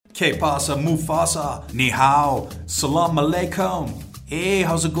Que pasa, Mufasa? Ni hao. Salam alaikum. Hey,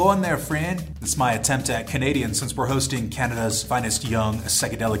 how's it going there, friend? It's my attempt at Canadian since we're hosting Canada's finest young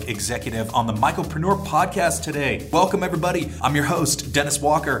psychedelic executive on the Mycopreneur podcast today. Welcome, everybody. I'm your host, Dennis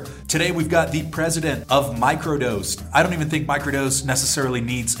Walker. Today, we've got the president of Microdose. I don't even think Microdose necessarily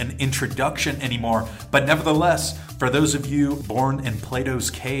needs an introduction anymore, but nevertheless, for those of you born in Plato's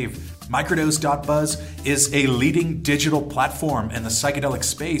cave, Microdose.buzz is a leading digital platform in the psychedelic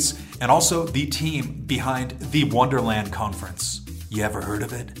space and also the team behind the Wonderland Conference. You ever heard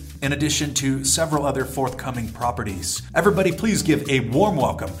of it? In addition to several other forthcoming properties. Everybody please give a warm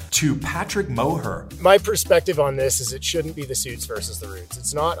welcome to Patrick Moher. My perspective on this is it shouldn't be the suits versus the roots.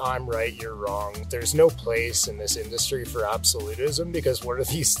 It's not I'm right, you're wrong. There's no place in this industry for absolutism because what are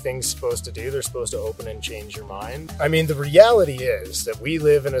these things supposed to do? They're supposed to open and change your mind. I mean, the reality is that we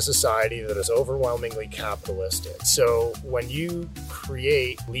live in a society that is overwhelmingly capitalistic. So when you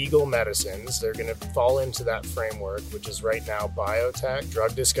create legal medicines, they're going to fall into that framework, which is right now biotech,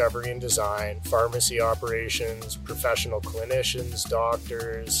 drug discovery and design, pharmacy operations, professional clinicians,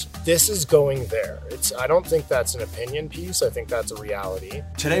 doctors. This is going there. I don't think that's an opinion piece. I think that's a reality.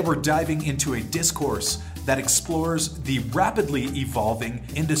 Today we're diving into a discourse that explores the rapidly evolving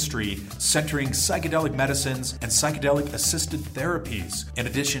industry centering psychedelic medicines and psychedelic-assisted therapies, in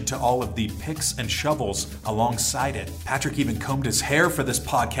addition to all of the picks and shovels alongside it. Patrick even combed his hair for this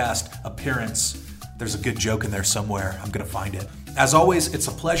podcast appearance. There's a good joke in there somewhere. I'm going to find it. As always, it's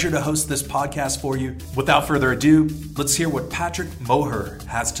a pleasure to host this podcast for you. Without further ado, let's hear what Patrick Moher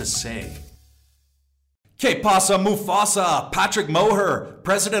has to say. Que pasa, Mufasa? Patrick Moher,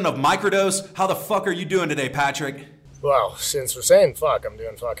 president of Microdose. How the fuck are you doing today, Patrick? Well, since we're saying fuck, I'm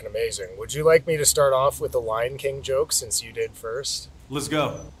doing fucking amazing. Would you like me to start off with the Lion King joke since you did first? Let's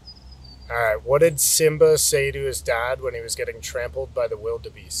go. All right, what did Simba say to his dad when he was getting trampled by the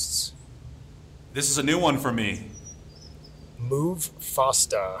wildebeests? This is a new one for me. Move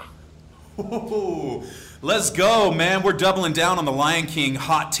faster. Ooh, let's go, man. We're doubling down on the Lion King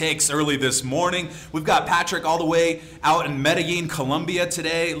hot takes early this morning. We've got Patrick all the way out in Medellin, Colombia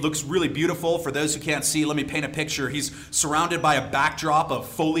today. It looks really beautiful. For those who can't see, let me paint a picture. He's surrounded by a backdrop of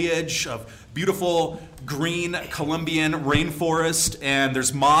foliage, of beautiful green Colombian rainforest, and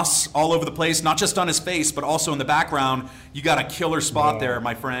there's moss all over the place, not just on his face, but also in the background. You got a killer spot there,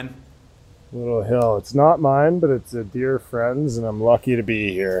 my friend. Little hill. It's not mine, but it's a dear friend's, and I'm lucky to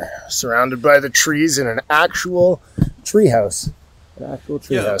be here. Surrounded by the trees in an actual treehouse.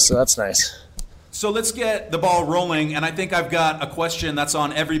 So that's nice. So let's get the ball rolling, and I think I've got a question that's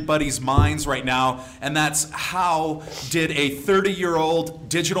on everybody's minds right now, and that's how did a 30-year-old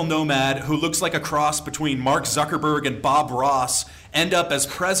digital nomad who looks like a cross between Mark Zuckerberg and Bob Ross end up as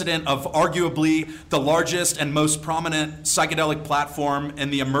president of arguably the largest and most prominent psychedelic platform in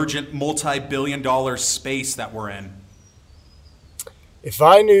the emergent multi-billion-dollar space that we're in? If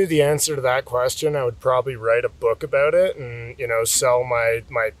I knew the answer to that question, I would probably write a book about it and, sell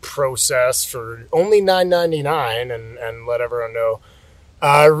my process for only $9.99 and let everyone know.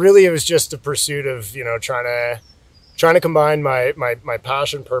 Really, it was just a pursuit of, trying to combine my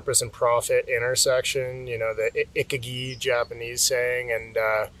passion, purpose, and profit intersection, the ikigai Japanese saying, and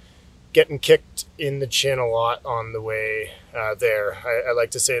getting kicked in the chin a lot on the way there. I like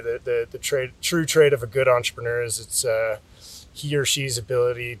to say that the true trait of a good entrepreneur is it's he or she's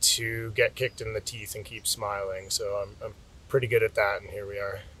ability to get kicked in the teeth and keep smiling. So I'm pretty good at that, and here we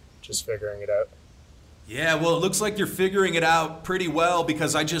are, just figuring it out. Yeah, well, it looks like you're figuring it out pretty well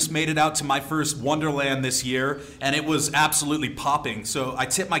because I just made it out to my first Wonderland this year, and it was absolutely popping. So I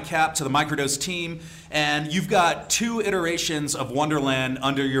tip my cap to the Microdose team, and you've got 2 iterations of Wonderland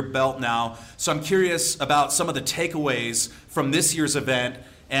under your belt now. So I'm curious about some of the takeaways from this year's event,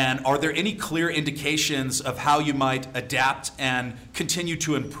 and are there any clear indications of how you might adapt and continue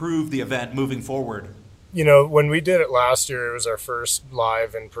to improve the event moving forward? When we did it last year, it was our first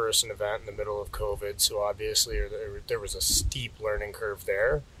live in-person event in the middle of COVID. So obviously there was a steep learning curve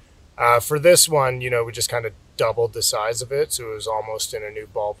there. For this one, we just kind of doubled the size of it. So it was almost in a new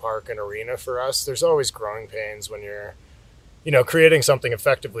ballpark and arena for us. There's always growing pains when you're, creating something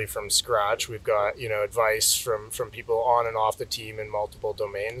effectively from scratch. We've got, advice from people on and off the team in multiple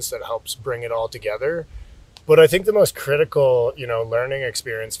domains that helps bring it all together. But I think the most critical, learning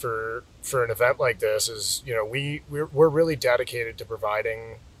experience for an event like this is, we're really dedicated to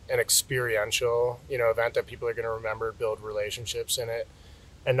providing an experiential, event that people are going to remember, build relationships in it,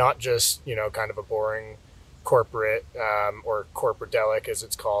 and not just, kind of a boring corporate or corporate-delic, as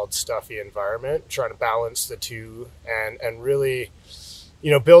it's called, stuffy environment, trying to balance the two and really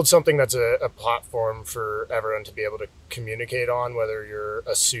build something that's a platform for everyone to be able to communicate on, whether you're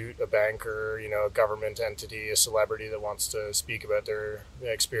a suit, a banker, a government entity, a celebrity that wants to speak about their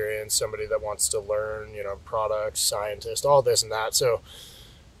experience, somebody that wants to learn, products, scientist, all this and that. So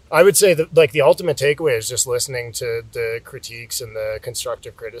I would say that the ultimate takeaway is just listening to the critiques and the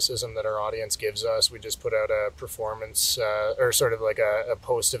constructive criticism that our audience gives us. We just put out a performance or sort of like a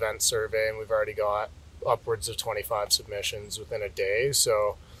post-event survey, and we've already got upwards of 25 submissions within a day.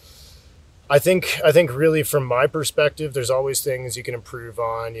 So I think really from my perspective, there's always things you can improve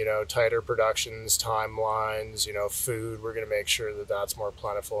on, tighter productions, timelines, food. We're going to make sure that that's more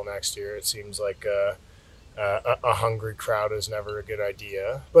plentiful next year. It seems like a hungry crowd is never a good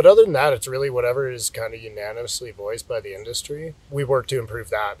idea. But other than that, it's really whatever is kind of unanimously voiced by the industry. We work to improve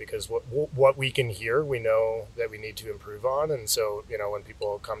that because what we can hear, we know that we need to improve on. And so, when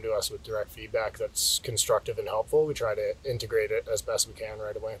people come to us with direct feedback that's constructive and helpful, we try to integrate it as best we can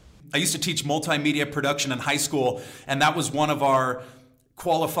right away. I used to teach multimedia production in high school, and that was one of our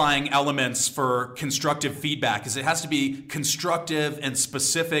qualifying elements for constructive feedback, is it has to be constructive and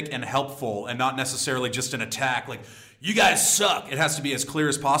specific and helpful, and not necessarily just an attack like, you guys suck. It has to be as clear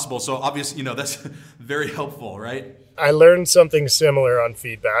as possible. So obviously, that's very helpful, right? I learned something similar on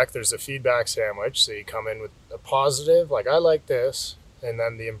feedback. There's a feedback sandwich. So you come in with a positive, like, I like this, and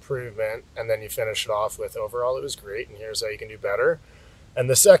then the improvement, and then you finish it off with, overall, it was great, and here's how you can do better. And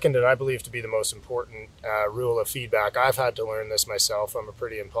the second, and I believe to be the most important rule of feedback, I've had to learn this myself. I'm a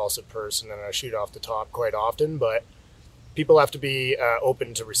pretty impulsive person and I shoot off the top quite often, but people have to be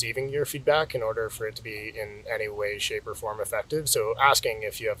open to receiving your feedback in order for it to be in any way, shape, or form effective. So asking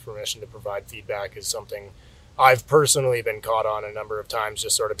if you have permission to provide feedback is something I've personally been caught on a number of times,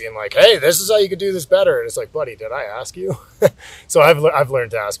 just sort of being like, hey, this is how you could do this better. And it's like, buddy, did I ask you? So I've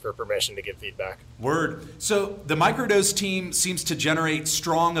learned to ask for permission to give feedback. Word. So the Microdose team seems to generate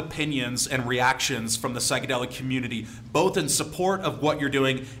strong opinions and reactions from the psychedelic community, both in support of what you're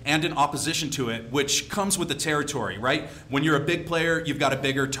doing and in opposition to it, which comes with the territory, right? When you're a big player, you've got a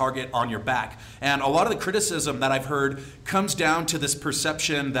bigger target on your back. And a lot of the criticism that I've heard comes down to this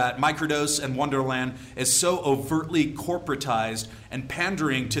perception that Microdose and Wonderland is so overtly corporatized and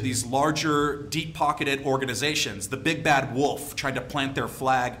pandering to these larger, deep-pocketed organizations, the big bad wolf trying to plant their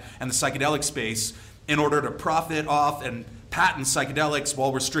flag in the psychedelic space in order to profit off and patent psychedelics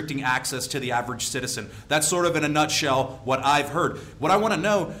while restricting access to the average citizen. That's sort of in a nutshell what I've heard. What I want to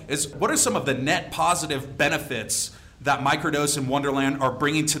know is, what are some of the net positive benefits that Microdose and Wonderland are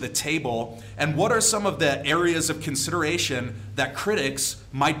bringing to the table, and what are some of the areas of consideration that critics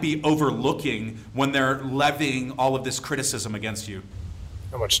might be overlooking when they're levying all of this criticism against you?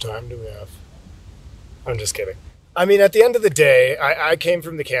 How much time do we have? I'm just kidding. I mean, at the end of the day, I came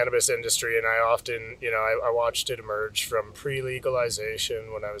from the cannabis industry, and I often, I watched it emerge from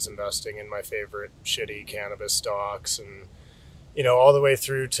pre-legalization when I was investing in my favorite shitty cannabis stocks, and all the way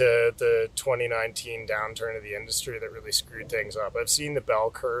through to the 2019 downturn of the industry that really screwed things up. I've seen the bell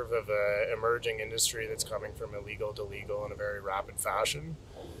curve of an emerging industry that's coming from illegal to legal in a very rapid fashion.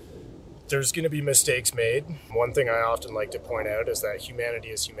 There's going to be mistakes made. One thing I often like to point out is that humanity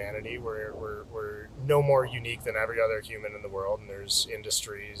is humanity. We're no more unique than every other human in the world, and there's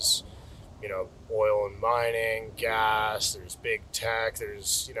industries, oil and mining, gas, there's big tech,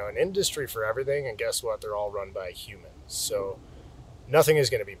 there's, an industry for everything, and guess what? They're all run by humans. So nothing is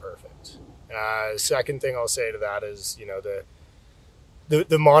going to be perfect. Second thing I'll say to that is,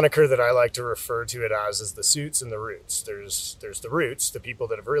 the moniker that I like to refer to it as is the suits and the roots. There's the roots, the people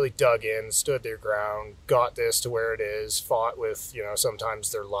that have really dug in, stood their ground, got this to where it is, fought with,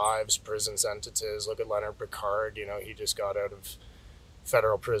 sometimes their lives, prison sentences. Look at Leonard Picard, he just got out of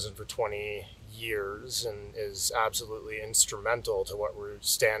federal prison for 20 years and is absolutely instrumental to what we're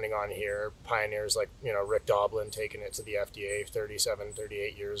standing on here. Pioneers like, Rick Doblin taking it to the FDA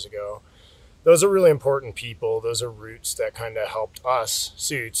 38 years ago. Those are really important people. Those are roots that kind of helped us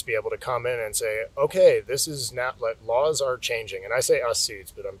suits be able to come in and say, okay, this is now, laws are changing. And I say us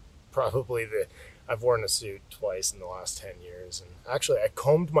suits, but I'm probably I've worn a suit twice in the last 10 years. And actually, I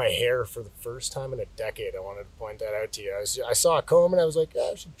combed my hair for the first time in a decade. I wanted to point that out to you. I saw a comb and I was like,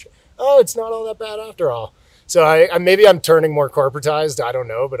 it's not all that bad after all. So I maybe I'm turning more corporatized. I don't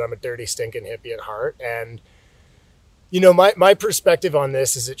know, but I'm a dirty, stinking hippie at heart. And my perspective on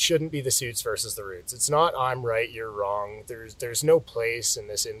this is it shouldn't be the suits versus the roots. It's not I'm right, you're wrong. There's no place in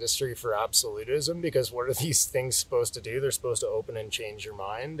this industry for absolutism, because what are these things supposed to do? They're supposed to open and change your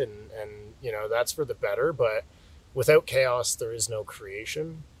mind, and that's for the better. But without chaos, there is no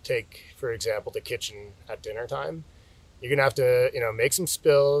creation. Take, for example, the kitchen at dinner time. You're going to have to, make some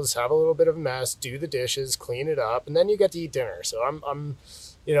spills, have a little bit of a mess, do the dishes, clean it up, and then you get to eat dinner. So I'm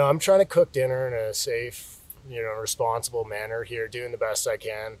trying to cook dinner in a safe, responsible manner here, doing the best I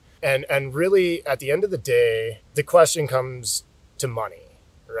can. And really, at the end of the day, the question comes to money,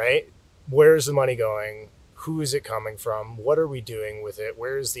 right? Where's the money going? Who is it coming from? What are we doing with it?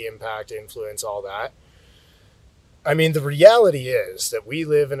 Where is the impact, influence, all that? I mean, the reality is that we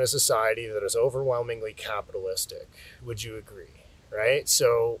live in a society that is overwhelmingly capitalistic. Would you agree? Right?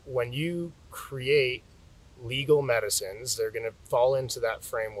 So when you create legal medicines, they're going to fall into that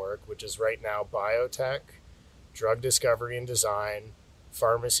framework, which is right now biotech, drug discovery and design,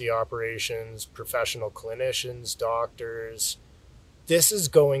 pharmacy operations, professional clinicians, doctors. This is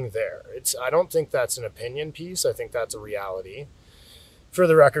going there. I don't think that's an opinion piece. I think that's a reality. For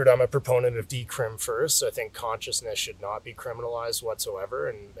the record, I'm a proponent of decrim first. I think consciousness should not be criminalized whatsoever.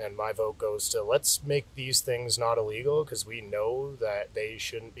 And my vote goes to, let's make these things not illegal, because we know that they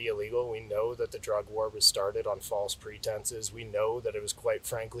shouldn't be illegal. We know that the drug war was started on false pretenses. We know that it was, quite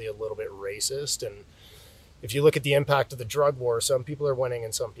frankly, a little bit racist. And if you look at the impact of the drug war, some people are winning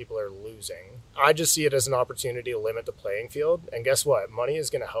and some people are losing. I just see it as an opportunity to limit the playing field. And guess what? Money is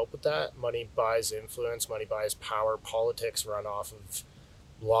going to help with that. Money buys influence. Money buys power. Politics run off of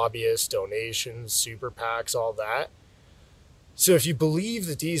lobbyists, donations, super PACs, all that. So if you believe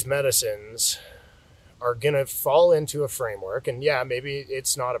that these medicines are going to fall into a framework, and yeah, maybe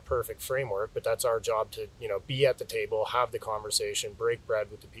it's not a perfect framework, but that's our job to, be at the table, have the conversation, break bread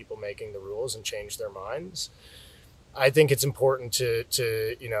with the people making the rules and change their minds. I think it's important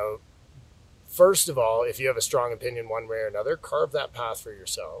to first of all, if you have a strong opinion one way or another, carve that path for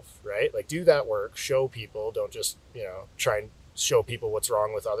yourself, right? Like, do that work, show people, don't just, try and show people what's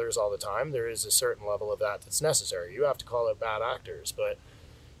wrong with others all the time. There is a certain level of that that's necessary. You have to call out bad actors, but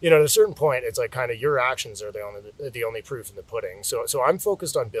at a certain point, it's like kind of your actions are the only proof in the pudding. So I'm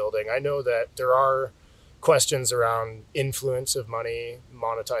focused on building. I know that there are questions around influence of money,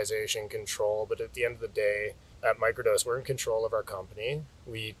 monetization, control, but at the end of the day, at Microdose, we're in control of our company.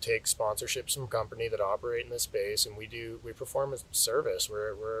 We take sponsorships from company that operate in this space, and we perform a service.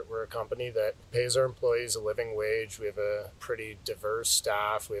 We're a company that pays our employees a living wage. We have a pretty diverse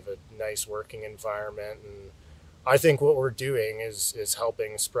staff. We have a nice working environment, and I think what we're doing is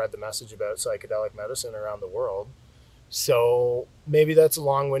helping spread the message about psychedelic medicine around the world. So maybe that's a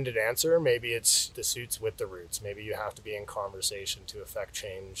long-winded answer. Maybe it's the suits with the roots. Maybe you have to be in conversation to affect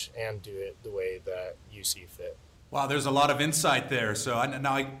change and do it the way that you see fit. Wow, there's a lot of insight there. So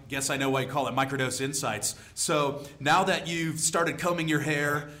now I guess I know why you call it Microdose Insights. So now that you've started combing your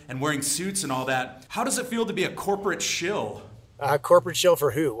hair and wearing suits and all that, how does it feel to be a corporate shill? Corporate shill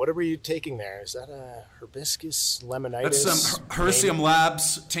for who? What are you taking there? Is that a hibiscus lemonitis? That's some Hercium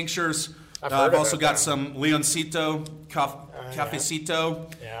Labs tinctures. I've also got some Leoncito,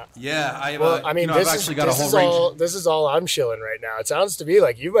 Cafecito. Yeah. I've actually got a whole range. This is all I'm shilling right now. It sounds to me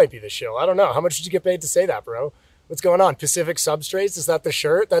like you might be the shill. I don't know. How much did you get paid to say that, bro? What's going on? Pacific Substrates? Is that the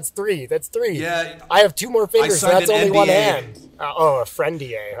shirt? That's three. Yeah. I have two more fingers, so that's only NDA. One hand. A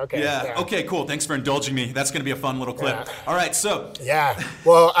friendier. Okay. Yeah. Okay, cool. Thanks for indulging me. That's going to be a fun little clip. Yeah. All right, so. Yeah.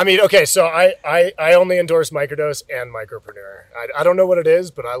 Well, okay, so I only endorse Microdose and Micropreneur. I don't know what it is,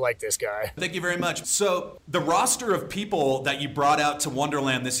 but I like this guy. Thank you very much. So the roster of people that you brought out to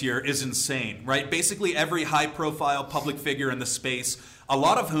Wonderland this year is insane, right? Basically every high-profile public figure in the space, a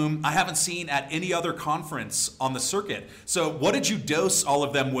lot of whom I haven't seen at any other conference on the circuit. So what did you dose all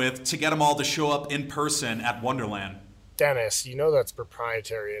of them with to get them all to show up in person at Wonderland? Dennis, that's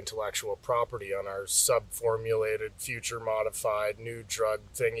proprietary intellectual property on our sub-formulated, future-modified, new drug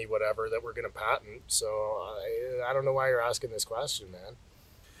thingy, whatever, that we're going to patent. So I don't know why you're asking this question, man.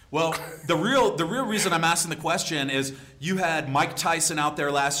 Well, the real reason I'm asking the question is you had Mike Tyson out there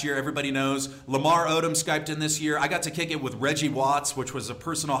last year, everybody knows. Lamar Odom Skyped in this year. I got to kick it with Reggie Watts, which was a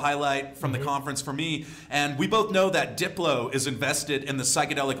personal highlight from the conference for me. And we both know that Diplo is invested in the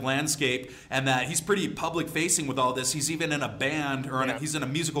psychedelic landscape and that he's pretty public-facing with all this. He's even in a band, he's in a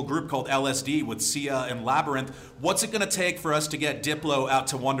musical group called LSD with Sia and Labyrinth. What's it going to take for us to get Diplo out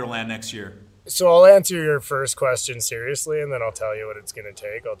to Wonderland next year? So I'll answer your first question seriously, and then I'll tell you what it's going to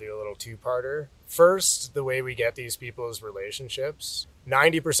take. I'll do a little two-parter. First, the way we get these people is relationships.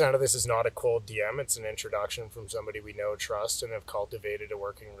 90% of this is not a cold DM. It's an introduction from somebody we know, trust, and have cultivated a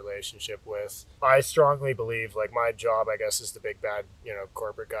working relationship with. I strongly believe, my job, I guess, is the big bad,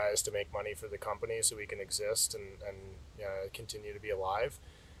 corporate guy is to make money for the company so we can exist and continue to be alive.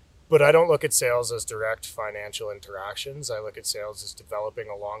 But I don't look at sales as direct financial interactions. I look at sales as developing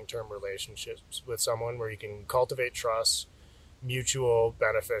a long-term relationship with someone where you can cultivate trust, mutual,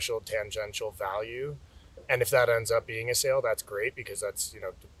 beneficial, tangential value. And if that ends up being a sale, that's great, because that's, the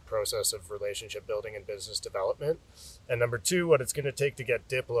process of relationship building and business development. And number two, what it's going to take to get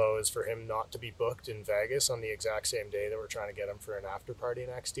Diplo is for him not to be booked in Vegas on the exact same day that we're trying to get him for an after party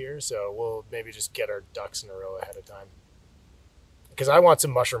next year. So we'll maybe just get our ducks in a row ahead of time. Because I want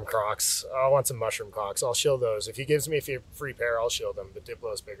some mushroom crocs. I'll shill those. If he gives me a free pair, I'll shill them. But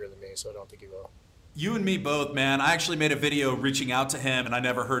Diplo's bigger than me, so I don't think he will. You and me both, man. I actually made a video reaching out to him, and I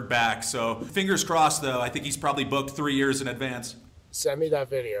never heard back. So fingers crossed, though. I think he's probably booked 3 years in advance. Send me that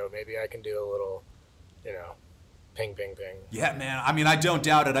video. Maybe I can do a little, ping, ping, ping. Yeah, man. I mean, I don't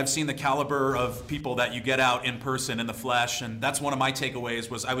doubt it. I've seen the caliber of people that you get out in person, in the flesh, and that's one of my takeaways.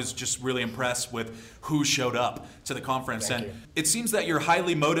 Was I was just really impressed with who showed up to the conference. Thank and you. It seems that you're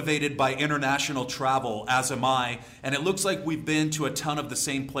highly motivated by international travel, as am I, and it looks like we've been to a ton of the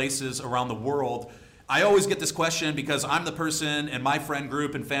same places around the world. I always get this question because I'm the person in my friend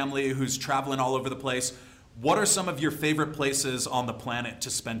group and family who's traveling all over the place. What are some of your favorite places on the planet to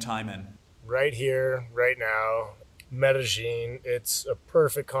spend time in? Right here, right now, Medellin. It's a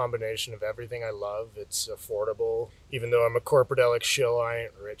perfect combination of everything I love. It's affordable. Even though I'm a corporate shill, I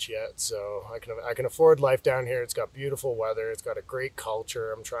ain't rich yet, so I can afford life down here. It's got beautiful weather. It's got a great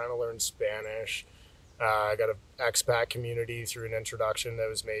culture. I'm trying to learn Spanish. I got an expat community through an introduction that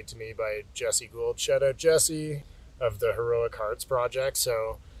was made to me by Jesse Gould. Shout out Jesse of the Heroic Hearts Project.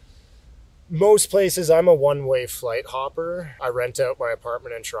 So most places, I'm a one-way flight hopper. I rent out my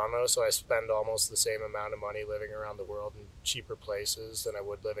apartment in Toronto, so I spend almost the same amount of money living around the world in cheaper places than I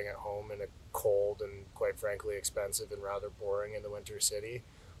would living at home in a cold and, quite frankly, expensive and rather boring in the winter city.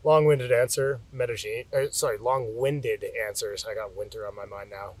 Long-winded answer, Medellin. Long-winded answers. I got winter on my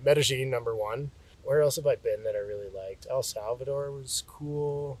mind now. Medellin, number one. Where else have I been that I really liked? El Salvador was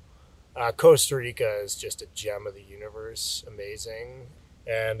cool. Costa Rica is just a gem of the universe. Amazing.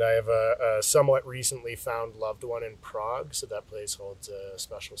 And I have a somewhat recently found loved one in Prague, so that place holds a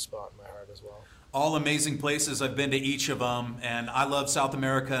special spot in my heart as well. All amazing places. I've been to each of them, and I love South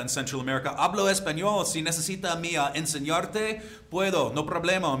America and Central America. Hablo español. Si necesita mí enseñarte, puedo. No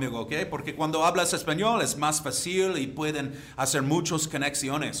problema, amigo, ¿ok? Porque cuando hablas español es más fácil y pueden hacer muchas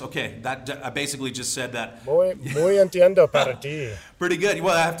conexiones. Okay, I basically just said that. Muy entiendo para ti. Pretty good.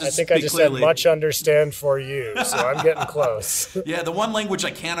 Well, I have to I think speak I just clearly. said much understand for you, so I'm getting close. Yeah, the one language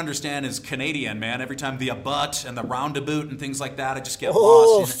I can't understand is Canadian, man. Every time the abut and the roundabout and things like that, I just get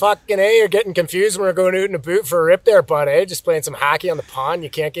lost. Fucking A, you're getting confused when we're going out in a boot for a rip there, bud, eh? Just playing some hockey on the pond.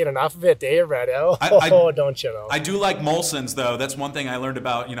 You can't get enough of it, do you, Red L? Don't you know? I do like Molson's, though. That's one thing I learned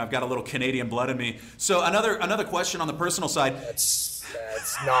about. I've got a little Canadian blood in me. So another question on the personal side. That's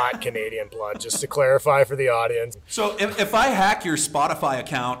not Canadian blood, just to clarify for the audience. So if I hack your Spotify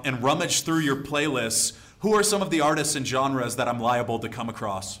account and rummage through your playlists, who are some of the artists and genres that I'm liable to come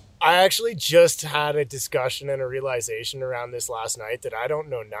across? I actually just had a discussion and a realization around this last night that I don't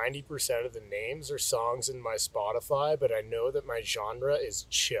know 90% of the names or songs in my Spotify, but I know that my genre is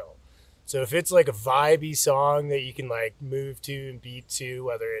chill. So if it's like a vibey song that you can like move to and beat to,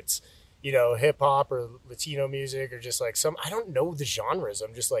 whether it's, hip hop or Latino music or just like I don't know the genres.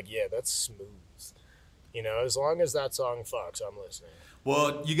 I'm just like, yeah, that's smooth. As long as that song fucks, I'm listening.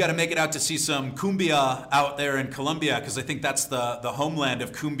 Well, you got to make it out to see some cumbia out there in Colombia, because I think that's the homeland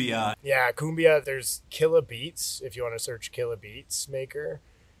of cumbia. Yeah, cumbia. There's Killa Beats, if you want to search Killa Beats maker.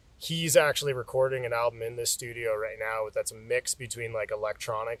 He's actually recording an album in this studio right now that's a mix between like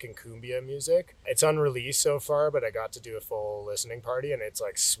electronic and cumbia music. It's unreleased so far, but I got to do a full listening party, and it's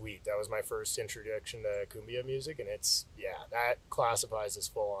like sweet. That was my first introduction to cumbia music, and that classifies as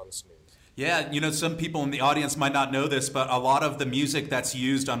full on smooth. Yeah, some people in the audience might not know this, but a lot of the music that's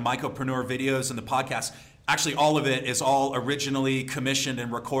used on Mycopreneur videos and the podcast, actually all of it is all originally commissioned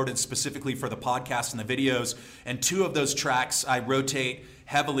and recorded specifically for the podcast and the videos. And 2 of those tracks I rotate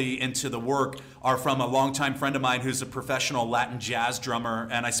heavily into the work are from a longtime friend of mine who's a professional Latin jazz drummer,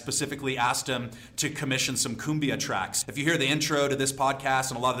 and I specifically asked him to commission some cumbia tracks. If you hear the intro to this podcast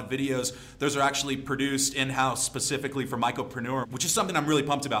and a lot of the videos, those are actually produced in-house specifically for Mycopreneur, which is something I'm really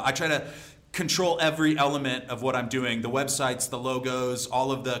pumped about. I try to control every element of what I'm doing, the websites, the logos,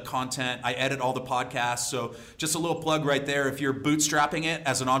 all of the content. I edit all the podcasts. So just a little plug right there. If you're bootstrapping it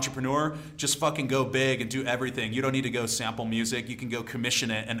as an entrepreneur, just fucking go big and do everything. You don't need to go sample music. You can go commission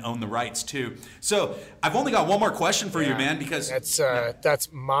it and own the rights too. So I've only got one more question for you, man, because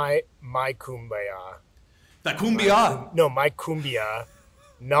that's my kumbaya. The cumbia? My cumbia,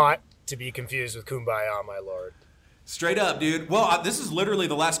 not to be confused with kumbaya, my lord. Straight up, dude. Well, this is literally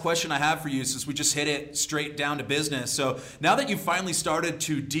the last question I have for you, since we just hit it straight down to business. So now that you've finally started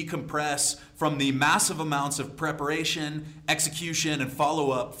to decompress from the massive amounts of preparation, execution, and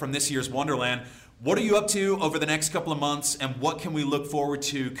follow-up from this year's Wonderland, What are you up to over the next couple of months, and what can we look forward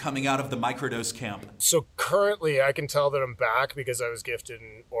to coming out of the Microdose camp? So currently I can tell that I'm back because I was gifted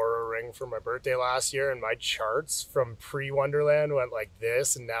an Oura ring for my birthday last year, and my charts from pre-Wonderland went like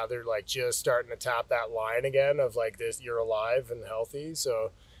this, and now they're like just starting to tap that line again of like this, you're alive and healthy.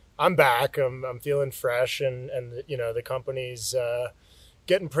 So I'm back. I'm feeling fresh, and you know, the company's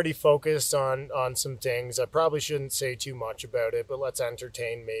getting pretty focused on some things. I probably shouldn't say too much about it, but let's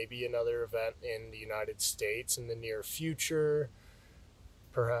entertain maybe another event in the United States in the near future,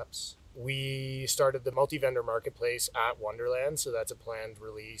 perhaps. We started the multi-vendor marketplace at Wonderland, so that's a planned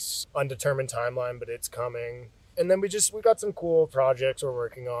release. Undetermined timeline, but it's coming. And then we got some cool projects we're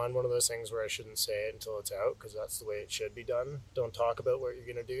working on. One of those things where I shouldn't say it until it's out, because that's the way it should be done. Don't talk about what you're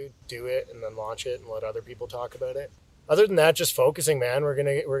going to do it, and then launch it and let other people talk about it. Other than that, just focusing, man. We're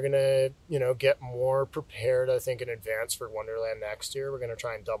gonna you know, get more prepared, I think, in advance for Wonderland next year. We're gonna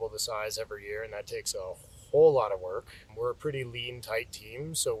try and double the size every year, and that takes a whole lot of work. We're a pretty lean, tight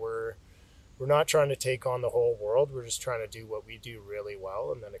team, so we're not trying to take on the whole world. We're just trying to do what we do really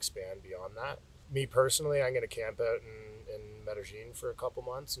well and then expand beyond that. Me personally, I'm gonna camp out in Medellin for a couple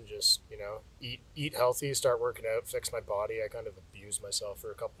months and just, you know, eat healthy, start working out, fix my body. I kind of abused myself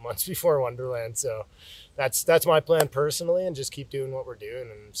for a couple months before Wonderland, so that's my plan personally, and just keep doing what we're doing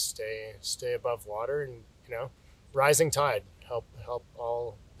and stay above water, and, you know, rising tide, help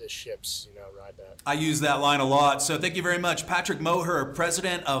all the ships, you know, ride that. I use that line a lot. So thank you very much, Patrick Moher,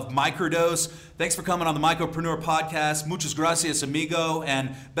 president of Microdose. Thanks for coming on the Mycopreneur podcast. Muchas gracias, amigo,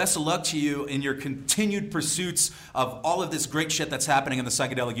 and best of luck to you in your continued pursuits of all of this great shit that's happening in the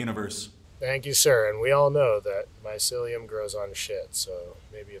psychedelic universe. Thank you, sir. And we all know that mycelium grows on shit, so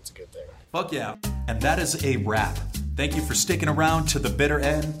maybe it's a good thing. Fuck yeah. And that is a wrap. Thank you for sticking around to the bitter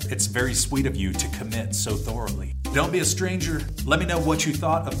end. It's very sweet of you to commit so thoroughly. Don't be a stranger. Let me know what you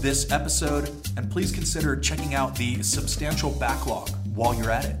thought of this episode, and please consider checking out the substantial backlog while you're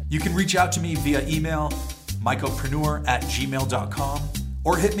at it. You can reach out to me via email, mycopreneur@gmail.com,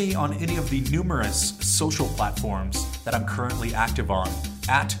 or hit me on any of the numerous social platforms that I'm currently active on.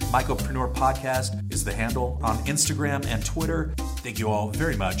 @Mycopreneur Podcast is the handle on Instagram and Twitter. Thank you all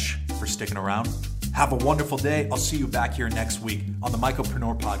very much for sticking around. Have a wonderful day. I'll see you back here next week on the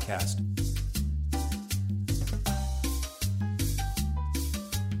Mycopreneur Podcast.